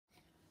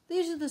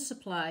These are the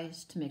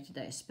supplies to make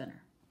today's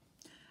spinner.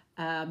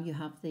 You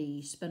have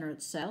the spinner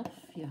itself,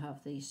 you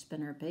have the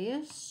spinner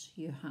base,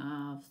 you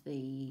have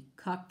the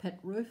cockpit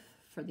roof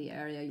for the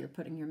area you're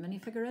putting your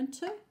minifigure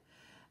into,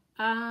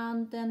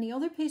 and then the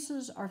other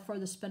pieces are for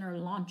the spinner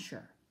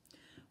launcher.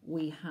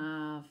 We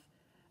have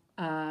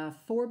a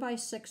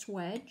 4x6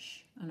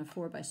 wedge and a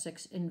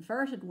 4x6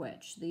 inverted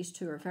wedge. These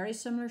two are very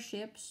similar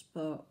shapes,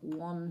 but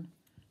one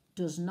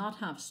does not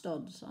have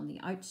studs on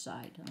the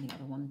outside and the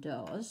other one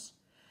does.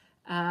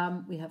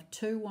 We have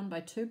two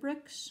 1x2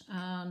 bricks,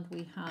 and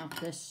we have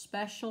this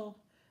special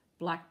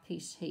black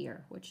piece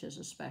here, which is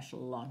a special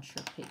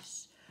launcher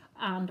piece,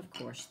 and of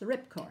course the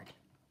ripcord.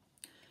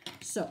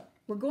 So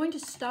we're going to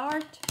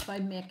start by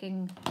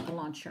making the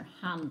launcher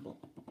handle.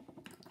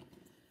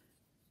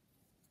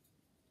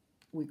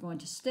 We're going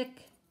to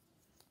stick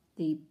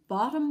the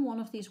bottom one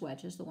of these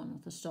wedges, the one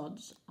with the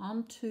studs,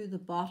 onto the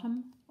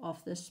bottom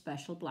of this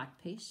special black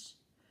piece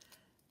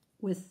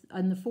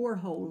and the 4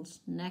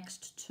 holes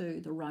next to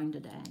the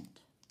rounded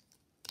end,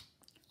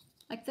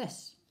 like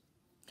this.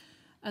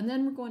 And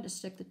then we're going to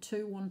stick the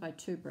two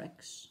 1x2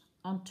 bricks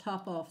on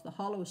top of the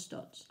hollow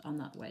studs on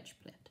that wedge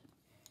plate.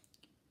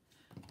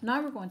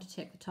 Now we're going to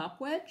take the top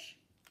wedge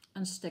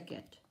and stick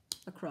it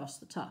across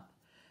the top.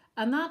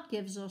 And that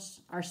gives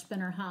us our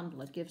spinner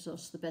handle. It gives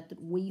us the bit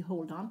that we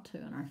hold on to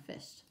in our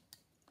fist.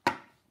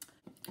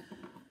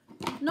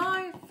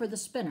 Now for the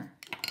spinner.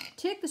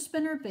 Take the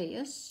spinner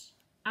base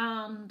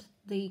and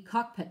the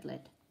cockpit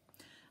lid.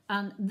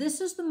 And this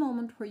is the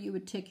moment where you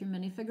would take your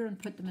minifigure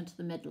and put them into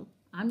the middle.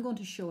 I'm going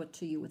to show it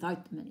to you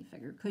without the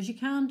minifigure, because you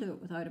can do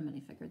it without a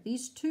minifigure.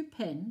 These two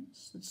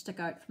pins that stick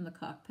out from the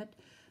cockpit,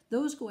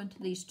 those go into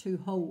these 2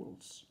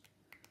 holes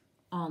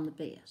on the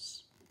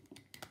base.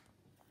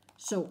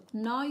 So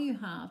now you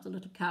have the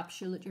little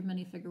capsule that your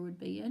minifigure would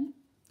be in,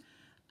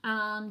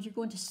 and you're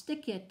going to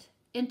stick it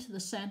into the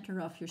center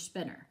of your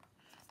spinner.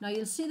 Now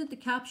you'll see that the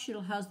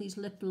capsule has these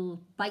little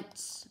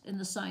bites in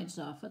the sides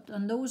of it,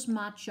 and those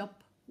match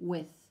up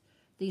with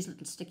these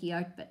little sticky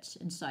out bits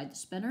inside the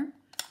spinner.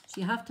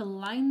 So you have to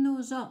line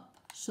those up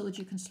so that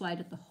you can slide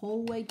it the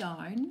whole way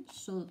down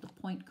so that the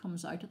point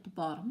comes out at the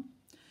bottom.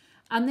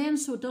 And then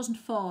so it doesn't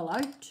fall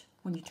out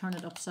when you turn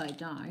it upside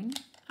down,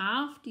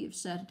 after you've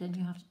set it in,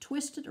 you have to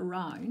twist it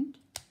around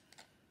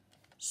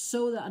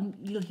so that, and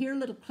you'll hear a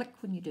little click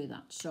when you do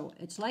that. So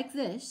it's like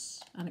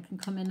this, and it can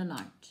come in and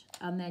out.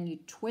 And then you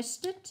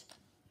twist it,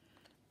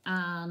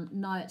 and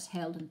now it's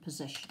held in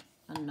position.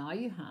 And now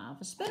you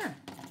have a spinner.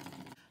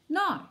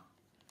 Now,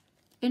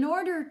 in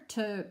order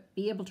to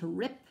be able to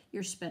rip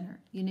your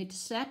spinner, you need to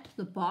set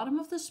the bottom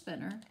of the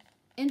spinner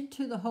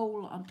into the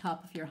hole on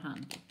top of your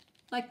handle,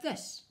 like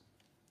this.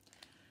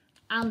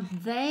 And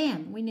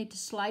then we need to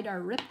slide our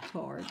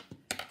ripcord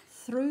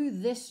through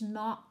this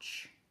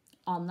notch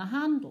on the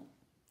handle.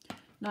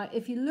 Now,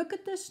 if you look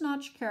at this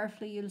notch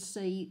carefully, you'll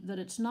see that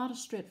it's not a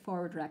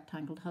straightforward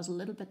rectangle. It has a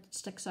little bit that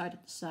sticks out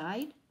at the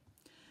side.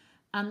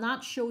 And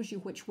that shows you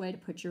which way to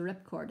put your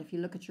ripcord. If you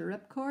look at your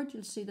ripcord,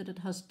 you'll see that it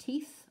has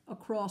teeth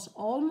across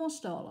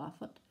almost all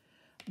of it.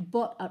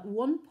 But at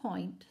one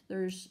point,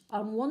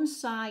 on one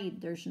side,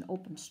 there's an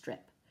open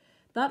strip.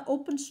 That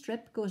open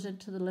strip goes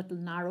into the little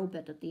narrow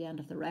bit at the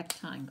end of the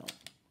rectangle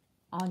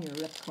on your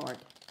ripcord.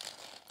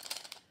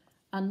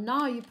 And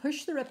now you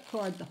push the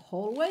ripcord the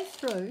whole way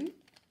through,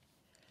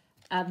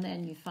 and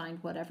then you find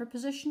whatever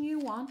position you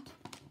want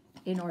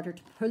in order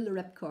to pull the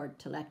ripcord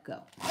to let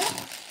go.